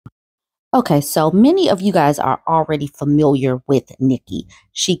Okay, so many of you guys are already familiar with Nikki.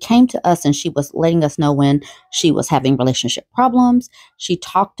 She came to us and she was letting us know when she was having relationship problems. She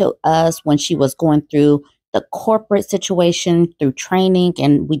talked to us when she was going through the corporate situation through training,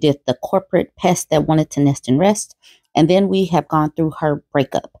 and we did the corporate pest that wanted to nest and rest. And then we have gone through her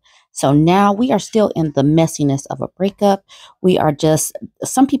breakup. So now we are still in the messiness of a breakup. We are just,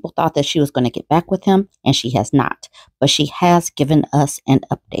 some people thought that she was going to get back with him, and she has not, but she has given us an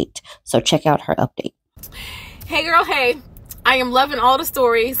update. So check out her update. Hey girl, hey. I am loving all the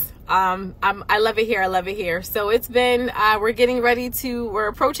stories. I love it here. I love it here. So it's been, we're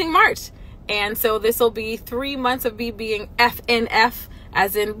approaching March. And so this will be 3 months of me being FNF,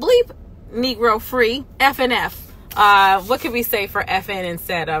 as in bleep, Negro free, FNF. What can we say for FN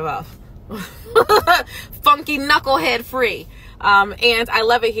instead of funky knucklehead free? And I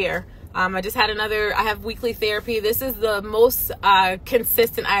love it here. I have weekly therapy. This is the most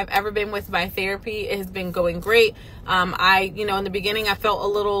consistent I have ever been with my therapy. It has been going great. In the beginning, I felt a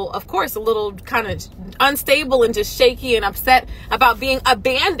little kind of unstable and just shaky and upset about being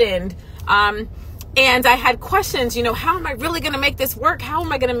abandoned. And I had questions, how am I really going to make this work? How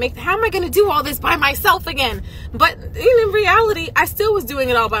am I going to do all this by myself again? But in reality, I still was doing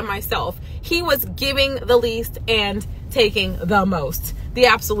it all by myself. He was giving the least and taking the most, the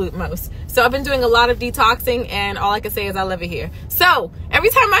absolute most. So I've been doing a lot of detoxing, and all I can say is I love it here. So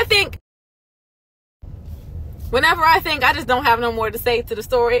whenever I think I just don't have no more to say to the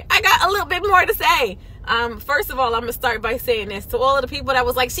story, I got a little bit more to say. First of all, I'm gonna start by saying this to all of the people that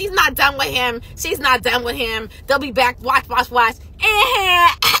was like, she's not done with him. She's not done with him. They'll be back. Watch.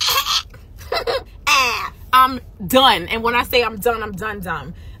 I'm done. And when I say I'm done, I'm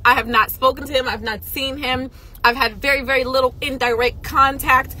done. I have not spoken to him. I've not seen him. I've had very, very little indirect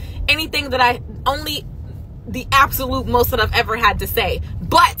contact. Anything that only the absolute most that I've ever had to say.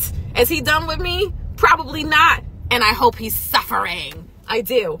 But is he done with me? Probably not. And I hope he's suffering. I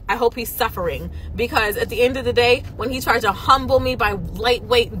do. I hope he's suffering, because at the end of the day, when he tried to humble me by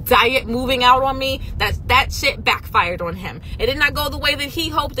lightweight diet moving out on me, that shit backfired on him. It did not go the way that he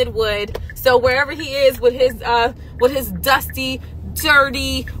hoped it would. So wherever he is with his dusty,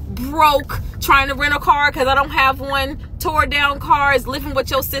 dirty, broke, trying to rent a car because I don't have one, tore down cars, living with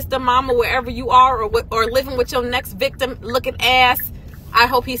your sister, mama, wherever you are, or living with your next victim looking ass, I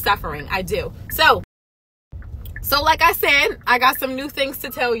hope he's suffering. I do. So like I said, I got some new things to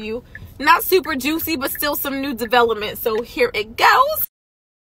tell you. Not super juicy, but still some new development. So here it goes.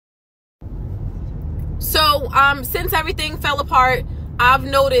 So since everything fell apart, I've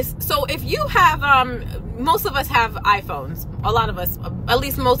noticed. So if you have, most of us have iPhones. A lot of us, at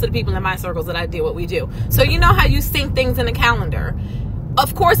least most of the people in my circles that I deal with, we do. So you know how you sync things in a calendar.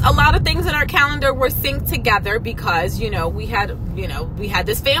 Of course, a lot of things in our calendar were synced together because, we had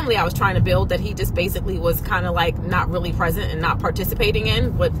this family I was trying to build that he just basically was kind of like not really present and not participating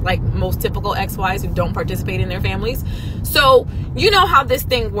in, with like most typical ex-wives who don't participate in their families. So you know how this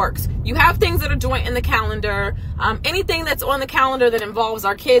thing works. You have things that are joint in the calendar. Anything that's on the calendar that involves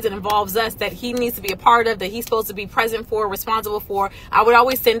our kids and involves us, that he needs to be a part of, that he's supposed to be present for, responsible for, I would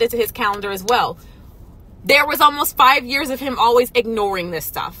always send it to his calendar as well. There was almost 5 years of him always ignoring this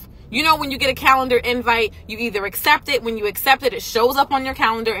stuff. When you get a calendar invite, you either accept it. When you accept it, it shows up on your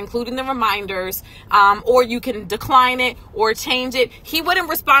calendar, including the reminders, or you can decline it or change it. He wouldn't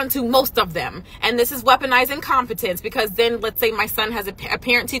respond to most of them. And this is weaponizing competence, because then let's say my son has a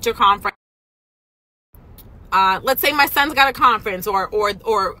parent-teacher conference. Let's say my son's got a conference, or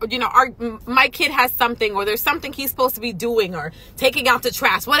my kid has something, or there's something he's supposed to be doing, or taking out the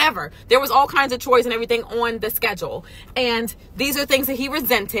trash, whatever. There was all kinds of chores and everything on the schedule. And these are things that he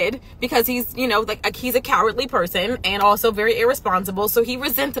resented because he's, he's a cowardly person and also very irresponsible. So he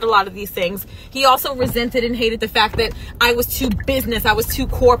resented a lot of these things. He also resented and hated the fact that I was too business. I was too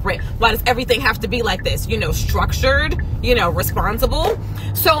corporate. Why does everything have to be like this? Structured, responsible.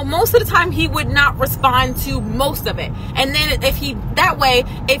 So most of the time he would not respond to most of it. And then if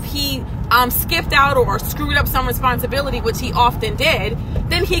he skipped out or screwed up some responsibility, which he often did,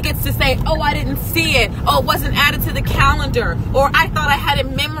 then he gets to say, oh, I didn't see it. Oh, it wasn't added to the calendar. Or I thought I had it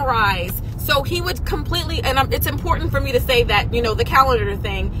memorized. So he would completely, and it's important for me to say that, the calendar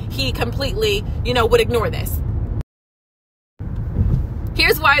thing, he completely, would ignore this.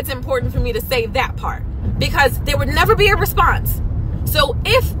 Here's why it's important for me to say that part. Because there would never be a response. So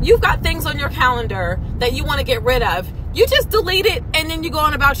if you've got things on your calendar that you want to get rid of, you just delete it and then you go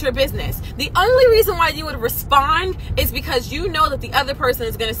on about your business. The only reason why you would respond is because you know that the other person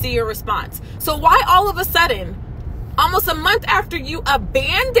is going to see your response. So why all of a sudden almost a month after you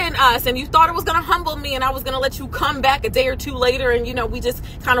abandoned us and you thought it was going to humble me and I was going to let you come back a day or two later and, you know, we just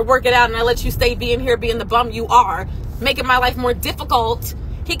kind of work it out and I let you stay being here, being the bum you are, making my life more difficult.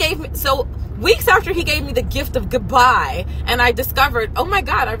 He gave me, so weeks after he gave me the gift of goodbye and I discovered, oh my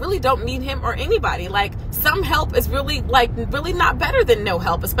God, I really don't need him or anybody. Like, some help is really not better than no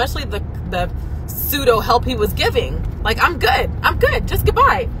help, especially the pseudo help he was giving. Like, I'm good, just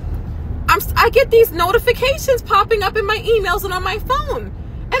goodbye. I get these notifications popping up in my emails and on my phone.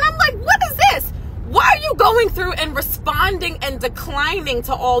 And I'm like, what is this? Why are you going through and responding and declining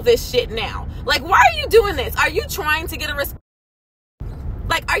to all this shit now? Like, why are you doing this? Are you trying to get a response?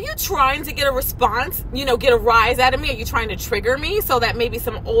 Are you trying to get a response? You know, get a rise out of me? Are you trying to trigger me so that maybe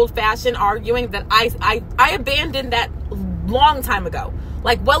some old-fashioned arguing that I abandoned that long time ago?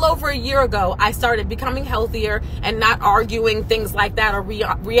 Like, well over a year ago, I started becoming healthier and not arguing things like that or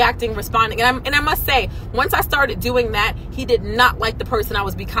reacting, responding. And I must say, once I started doing that, he did not like the person I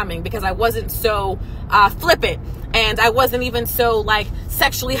was becoming because I wasn't so flippant and I wasn't even so like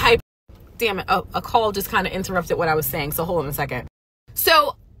sexually hyper. Damn it, a call just kind of interrupted what I was saying. So hold on a second.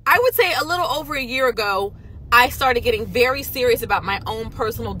 So I would say a little over a year ago, I started getting very serious about my own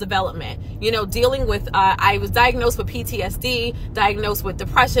personal development, you know, dealing with, I was diagnosed with PTSD, diagnosed with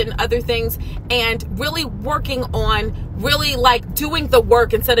depression, other things, and really working on really like doing the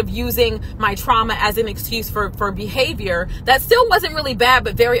work instead of using my trauma as an excuse for behavior that still wasn't really bad,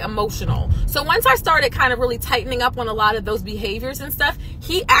 but very emotional. So once I started kind of really tightening up on a lot of those behaviors and stuff,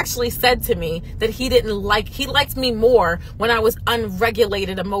 he actually said to me that he liked me more when I was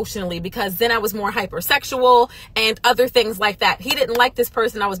unregulated emotionally, because then I was more hypersexual and other things like that. He didn't like this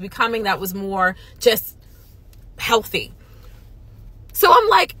person I was becoming that was more just healthy. So I'm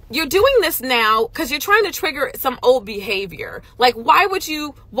like, you're doing this now because you're trying to trigger some old behavior. Like, why would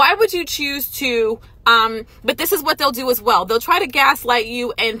you choose to, but this is what they'll do as well. They'll try to gaslight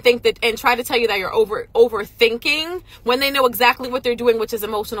you and try to tell you that you're overthinking when they know exactly what they're doing, which is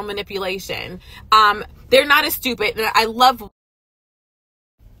emotional manipulation. They're not as stupid. And I love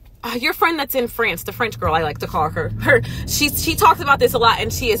your friend that's in France, the French girl, I like to call her. She talks about this a lot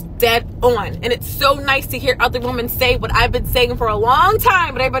and she is dead on. And it's so nice to hear other women say what I've been saying for a long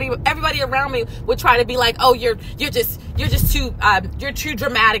time, but everybody around me would try to be like, oh, you're too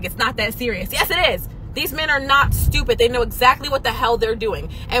dramatic. It's not that serious. Yes, it is. These men are not stupid. They know exactly what the hell they're doing.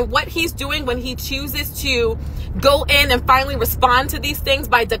 And what he's doing when he chooses to go in and finally respond to these things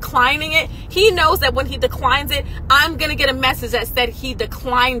by declining it, he knows that when he declines it, I'm going to get a message that said he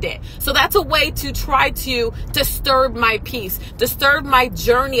declined it. So that's a way to try to disturb my peace, disturb my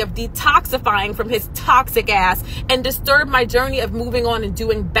journey of detoxifying from his toxic ass, and disturb my journey of moving on and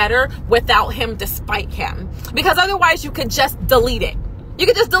doing better without him, despite him. Because otherwise you could just delete it. You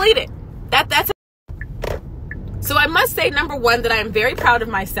could just delete it. That's it. So I must say, number one, that I am very proud of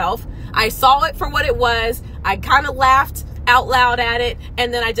myself. I saw it for what it was. I kind of laughed out loud at it.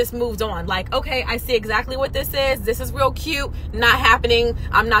 And then I just moved on. Like, okay, I see exactly what this is. This is real cute. Not happening.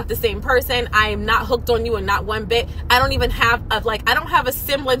 I'm not the same person. I am not hooked on you and not one bit. I don't even have I don't have a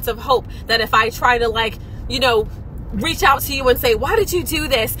semblance of hope that if I try to reach out to you and say, why did you do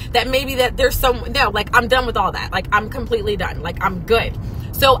this? That maybe that there's I'm done with all that. Like, I'm completely done. Like, I'm good.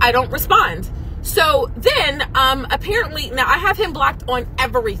 So I don't respond. So then, apparently, now I have him blocked on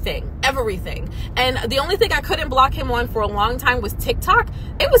everything. And the only thing I couldn't block him on for a long time was TikTok.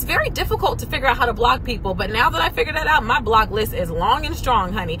 It was very difficult to figure out how to block people. But now that I figured that out, my block list is long and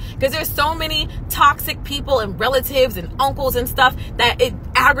strong, honey. Because there's so many toxic people and relatives and uncles and stuff that it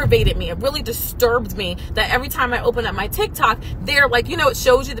aggravated me. It really disturbed me that every time I open up my TikTok, they're like, it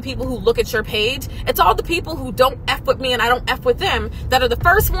shows you the people who look at your page. It's all the people who don't F with me and I don't F with them that are the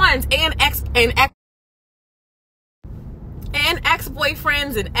first ones, and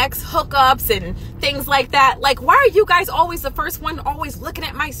ex-boyfriends and ex-hookups and things like that. Like, why are you guys always the first one always looking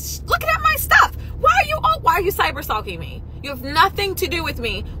at my stuff? Why are you cyber stalking me? You have nothing to do with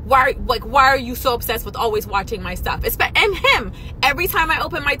me. Why are you so obsessed with always watching my stuff? And him, every time I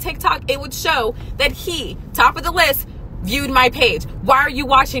open my TikTok, it would show that he, top of the list, viewed my page. Why are you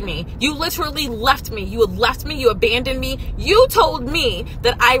watching me? You literally left me. You abandoned me. You told me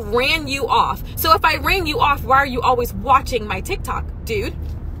that I ran you off. So if I ran you off, why are you always watching my TikTok, dude?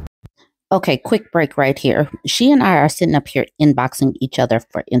 Okay, quick break right here. She and I are sitting up here inboxing each other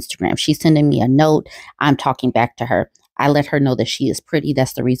for Instagram. She's sending me a note. I'm talking back to her. I let her know that she is pretty.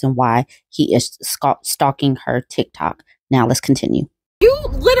 That's the reason why he is stalking her TikTok. Now let's continue. You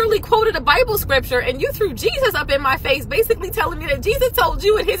literally quoted a Bible scripture and you threw Jesus up in my face, basically telling me that Jesus told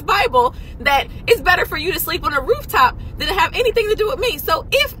you in his Bible that it's better for you to sleep on a rooftop than to have anything to do with me. So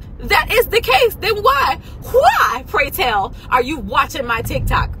if that is the case, then why, pray tell, are you watching my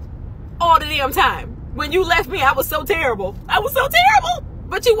TikTok all the damn time? When you left me, I was so terrible.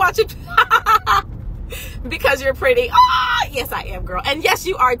 But you watch it because you're pretty. Oh, yes, I am, girl. And yes,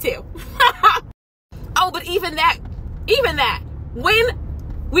 you are too. Oh, but even that, when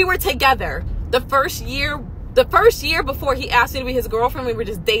we were together, the first year before he asked me to be his girlfriend, we were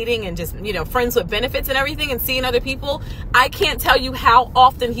just dating and just, friends with benefits and everything and seeing other people. I can't tell you how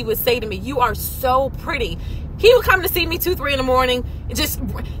often he would say to me, "You are so pretty." He would come to see me 2, 3 in the morning.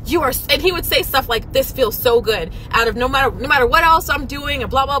 And he would say stuff like, "This feels so good. Out of no matter what else I'm doing and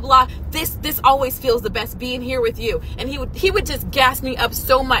blah, blah, blah. This always feels the best being here with you." And he would just gas me up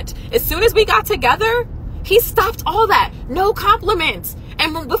so much. As soon as we got together, he stopped all that. No compliments.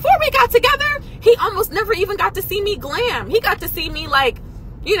 And before we got together, he almost never even got to see me glam. He got to see me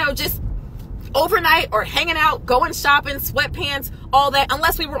just overnight or hanging out, going shopping, sweatpants, all that,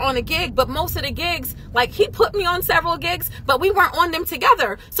 unless we were on a gig. But most of the gigs, he put me on several gigs, but we weren't on them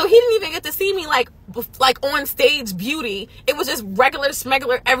together. So he didn't even get to see me like on stage beauty. It was just regular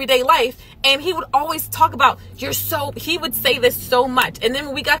smegular everyday life. And he would always talk about, he would say this so much. And then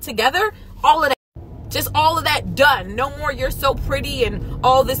when we got together, all of that done. No more "you're so pretty" and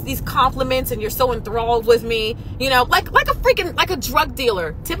all these compliments and "you're so enthralled with me." Like a drug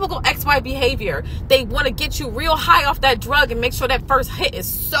dealer. Typical ex-wife behavior. They want to get you real high off that drug and make sure that first hit is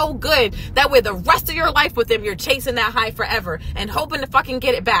so good. That way the rest of your life with them, you're chasing that high forever and hoping to fucking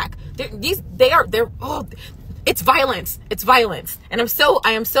get it back. It's violence. It's violence. And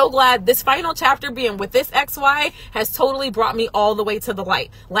I am so glad this final chapter being with this XY has totally brought me all the way to the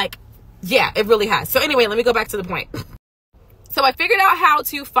light. Yeah, it really has. So anyway, let me go back to the point. So I figured out how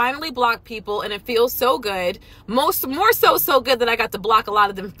to finally block people, and it feels so good. More so good that I got to block a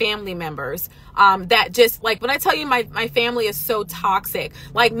lot of them family members. That just when I tell you my family is so toxic.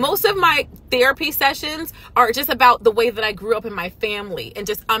 Most of my therapy sessions are just about the way that I grew up in my family and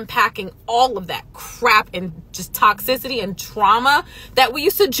just unpacking all of that crap and just toxicity and trauma that we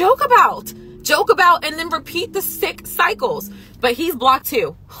used to joke about and then repeat the sick cycles. But he's blocked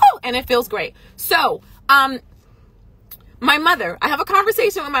too. And it feels great. So, my mother, I have a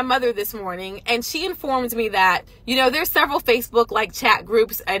conversation with my mother this morning, and she informed me that, there's several Facebook chat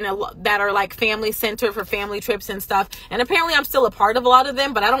groups and that are family center for family trips and stuff. And apparently I'm still a part of a lot of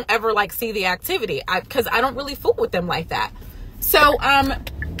them, but I don't ever see the activity because I don't really fool with them like that. So,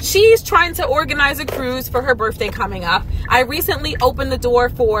 she's trying to organize a cruise for her birthday coming up. I recently opened the door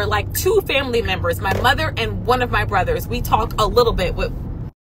for 2 family members, my mother and one of my brothers. We talk a little bit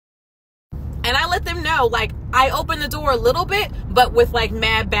and I let them know, I opened the door a little bit, but with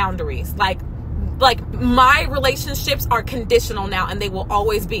mad boundaries. My relationships are conditional now, and they will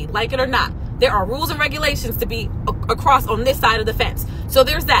always be, like it or not. There are rules and regulations to be across on this side of the fence. So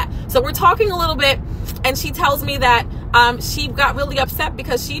there's that. So we're talking a little bit, and she tells me that she got really upset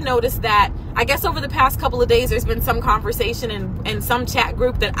because she noticed that, I guess over the past couple of days, there's been some conversation in some chat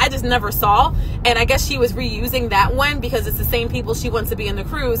group that I just never saw. And I guess she was reusing that one because it's the same people she wants to be in the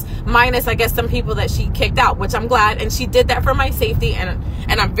cruise, minus, I guess, some people that she kicked out, which I'm glad. And she did that for my safety. And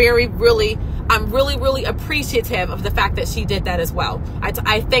I'm really appreciative of the fact that she did that as well.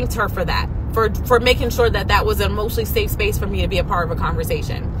 I thanked her for that, for making sure that was an emotionally safe space for me to be a part of a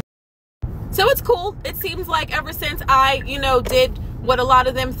conversation. So it's cool. It seems like ever since I, did what a lot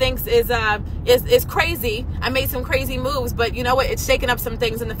of them thinks is crazy, I made some crazy moves, but you know what? It's shaken up some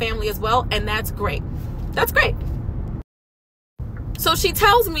things in the family as well, and that's great. That's great. So she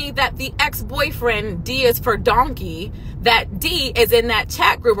tells me that the ex-boyfriend, D is for donkey, that D is in that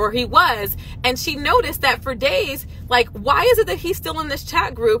chat group, or he was, and she noticed that for days, why is it that he's still in this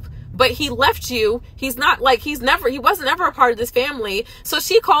chat group, but he left you? He's not he wasn't ever a part of this family. So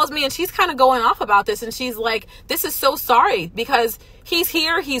she calls me and she's kind of going off about this. And she's like, this is so sorry because he's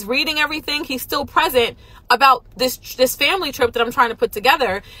here. He's reading everything. He's still present about this family trip that I'm trying to put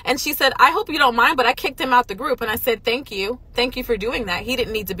together. And she said, I hope you don't mind, but I kicked him out the group. And I said, thank you for doing that. He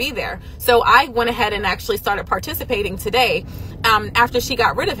didn't need to be there. So I went ahead and actually started participating today after she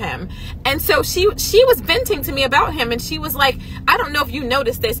got rid of him. And so she was venting to me about him, and she was like, I don't know if you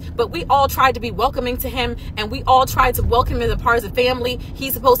noticed this, but we all tried to be welcoming to him, and we all tried to welcome him as a part of the family.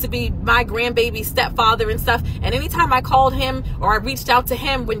 He's supposed to be my grandbaby stepfather and stuff. And anytime I called him or I reached out to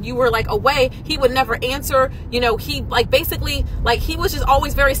him when you were away, he would never answer. He basically he was just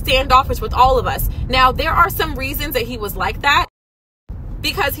always very standoffish with all of us. Now, there are some reasons that he was like that.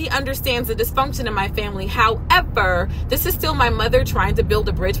 because he understands the dysfunction in my family. However, this is still my mother trying to build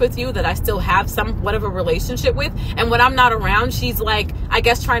a bridge with you that I still have somewhat of a relationship with. And when I'm not around, she's like, I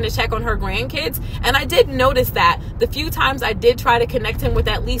guess, trying to check on her grandkids. And I did notice that the few times I did try to connect him with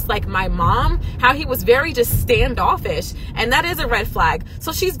at least like my mom, how he was very just standoffish. And that is a red flag.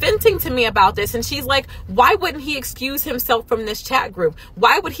 So she's venting to me about this. And she's like, why wouldn't he excuse himself from this chat group?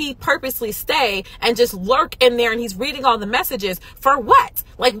 Why would he purposely stay and just lurk in there, and he's reading all the messages for what?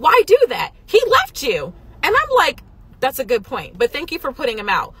 Like, why do that? He left you. And I'm like, that's a good point, but thank you for putting him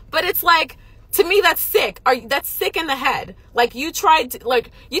out. But it's like, to me, that's sick. That's sick in the head. Like, you tried to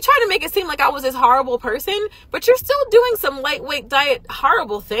make it seem like I was this horrible person, but you're still doing some lightweight diet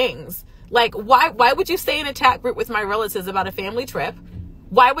horrible things. Like, why would you stay in a chat group with my relatives about a family trip?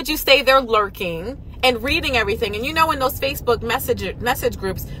 Why would you stay there lurking and reading everything? And you know, in those Facebook message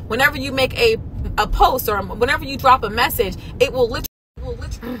groups, whenever you make a post or whenever you drop a message, it will literally.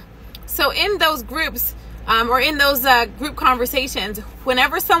 So in those groups, or in those group conversations,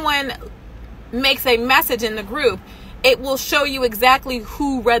 whenever someone makes a message in the group, it will show you exactly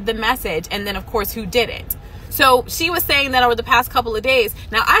who read the message and then of course who didn't. So she was saying that over the past couple of days,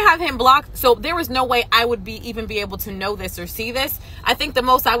 now I have him blocked, so there was no way I would even be able to know this or see this. I think the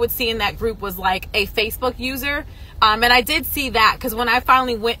most I would see in that group was like a Facebook user. And I did see that because when I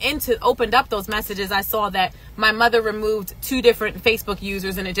finally opened up those messages, I saw that my mother removed 2 different Facebook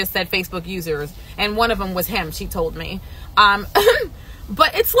users and it just said Facebook users. And one of them was him, she told me.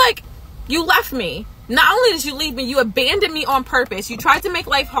 But it's like, you left me. Not only did you leave me, you abandoned me on purpose. You tried to make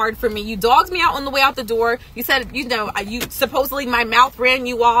life hard for me. You dogged me out on the way out the door. You said, you supposedly my mouth ran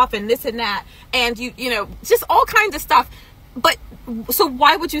you off and this and that. And just all kinds of stuff. But so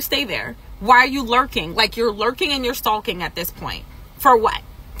why would you stay there? Why are you lurking? Like, you're lurking and you're stalking at this point. For what?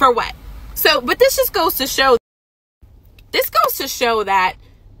 For what? So, but this just goes to show that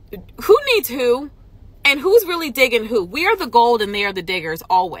who needs who? And who's really digging who? We are the gold and they are the diggers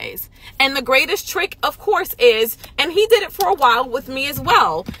always. And the greatest trick, of course, is, and he did it for a while with me as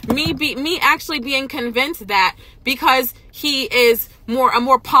well, me actually being convinced that because he is a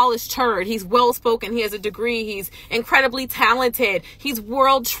more polished turd, he's well-spoken, he has a degree, he's incredibly talented, he's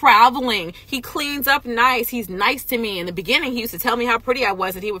world traveling, he cleans up nice, he's nice to me. In the beginning, he used to tell me how pretty I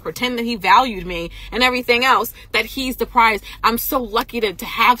was, that he would pretend that he valued me and everything else, that he's the prize. I'm so lucky to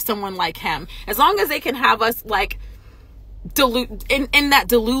have someone like him. As long as they can have us like in that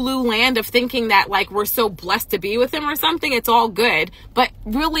Delulu land of thinking that like we're so blessed to be with him or something, it's all good. But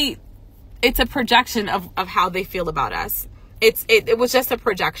really, it's a projection of how they feel about us. It was just a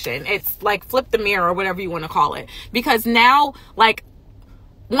projection. It's like flip the mirror or whatever you want to call it. Because now, like,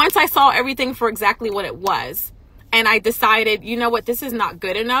 once I saw everything for exactly what it was, and I decided, you know what, this is not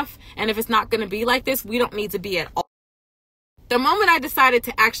good enough. And if it's not going to be like this, we don't need to be at all. The moment I decided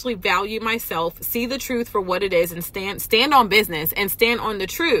to actually value myself, see the truth for what it is, and stand on business and stand on the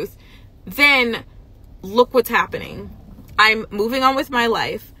truth, then look what's happening. I'm moving on with my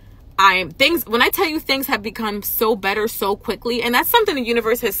life. When I tell you things have become so better so quickly, and that's something the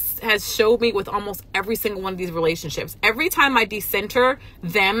universe has showed me with almost every single one of these relationships. Every time I decenter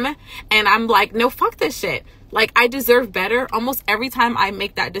them and I'm like, no, fuck this shit. Like, I deserve better. Almost every time I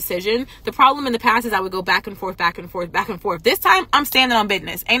make that decision. The problem in the past is I would go back and forth, back and forth, back and forth. This time I'm standing on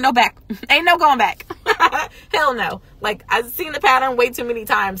business. Ain't no going back. Hell no. Like, I've seen the pattern way too many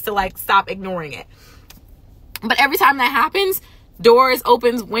times to like stop ignoring it. But every time that happens, doors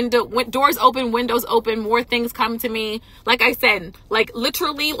open, windows open, more things come to me. Like I said, like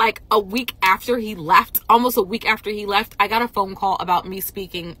literally like almost a week after he left, I got a phone call about me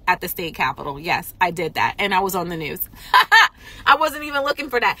speaking at the state capitol. Yes, I did that. And I was on the news. I wasn't even looking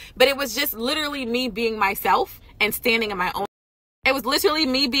for that, but it was just literally me being myself and standing in my own. It was literally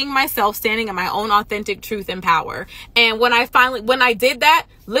me being myself, standing in my own authentic truth and power. And when I did that,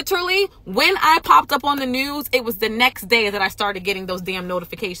 literally, when I popped up on the news, it was the next day that I started getting those damn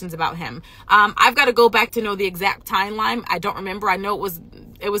notifications about him. I've got to go back to know the exact timeline. I don't remember. I know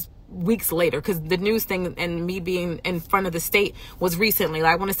it was weeks later, because the news thing and me being in front of the state was recently.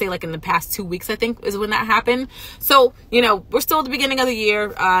 I want to say like in the past 2 weeks, I think, is when that happened. So, we're still at the beginning of the year.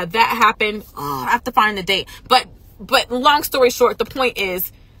 That happened. Oh, I have to find the date. But long story short, the point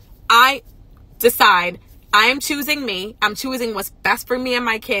is, I decide I am choosing me. I'm choosing what's best for me and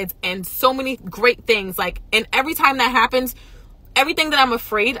my kids, and so many great things. Like, and every time that happens, everything that I'm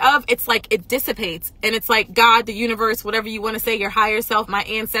afraid of, it's like it dissipates. And it's like God, the universe, whatever you want to say, your higher self, my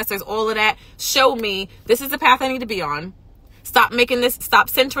ancestors, all of that, show me this is the path I need to be on. Stop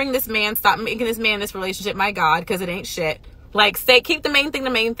centering this man. Stop making this man, this relationship, my God, because it ain't shit. Like, keep the main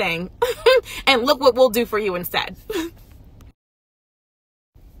thing, and look what we'll do for you instead.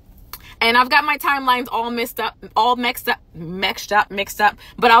 And I've got my timelines all mixed up.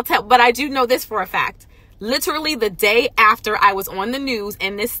 But I do know this for a fact. Literally the day after I was on the news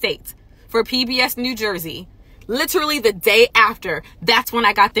in this state for PBS New Jersey, literally the day after, that's when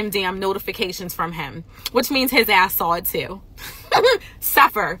I got them damn notifications from him, which means his ass saw it too.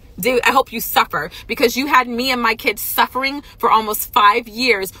 Suffer. Dude, I hope you suffer, because you had me and my kids suffering for almost 5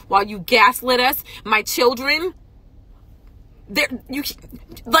 years while you gaslit us. My children,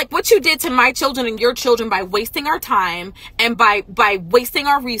 like what you did to my children and your children by wasting our time and by wasting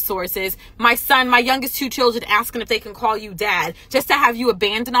our resources. My son, my youngest 2 children asking if they can call you dad just to have you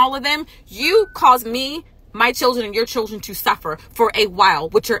abandon all of them. You caused me, my children, and your children to suffer for a while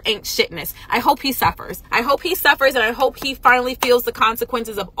with your ain't shitness. I hope he suffers. I hope he suffers, and I hope he finally feels the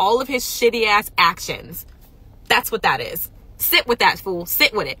consequences of all of his shitty ass actions. That's what that is. Sit with that, fool.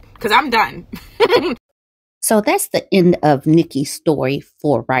 Sit with it, because I'm done. So that's the end of Nikki's story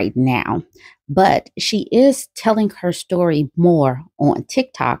for right now. But she is telling her story more on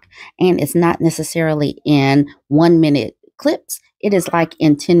TikTok, and it's not necessarily in 1-minute clips. It is like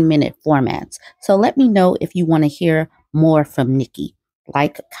in 10-minute formats. So let me know if you want to hear more from Nikki.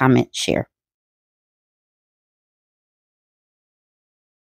 Like, comment, share.